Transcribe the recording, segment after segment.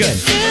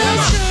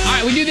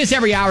this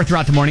every hour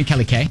throughout the morning,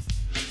 Kelly K.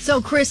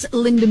 So Chris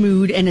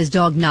Lindemood and his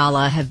dog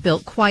Nala have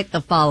built quite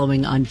the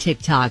following on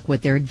TikTok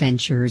with their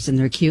adventures and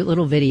their cute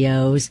little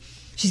videos.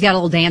 She's got a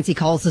little dance he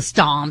calls the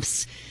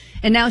Stomps.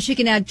 And now she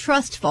can add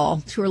trust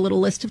fall to her little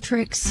list of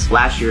tricks.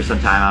 Last year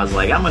sometime I was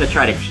like, I'm going to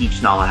try to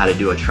teach Nala how to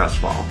do a trust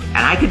fall. And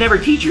I could never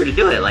teach her to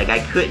do it. Like, I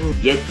couldn't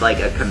get like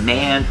a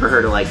command for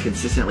her to like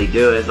consistently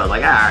do it. So I was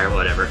like, all right,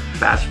 whatever.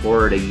 Fast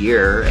forward a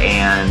year,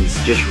 and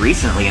just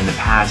recently in the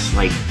past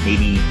like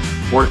maybe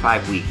 4 to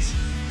 5 weeks,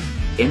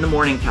 in the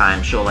morning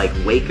time, she'll like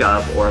wake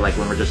up, or like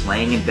when we're just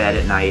laying in bed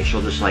at night,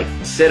 she'll just like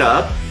sit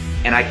up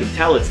and I can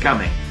tell it's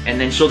coming. And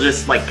then she'll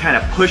just like kind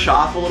of push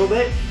off a little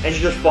bit and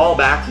she'll just fall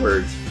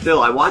backwards.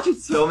 Still, I watch it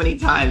so many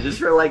times, just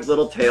her like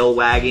little tail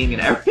wagging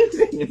and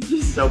everything. It's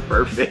just so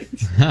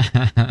perfect.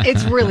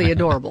 It's really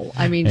adorable.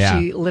 I mean,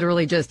 She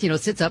literally just,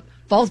 sits up,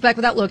 falls back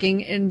without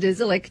looking, and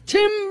is like,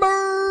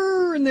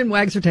 timber, and then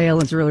wags her tail.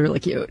 It's really, really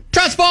cute.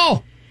 Trust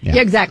fall! Yeah,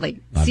 exactly.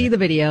 Love See it. the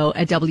video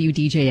at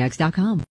WDJX.com.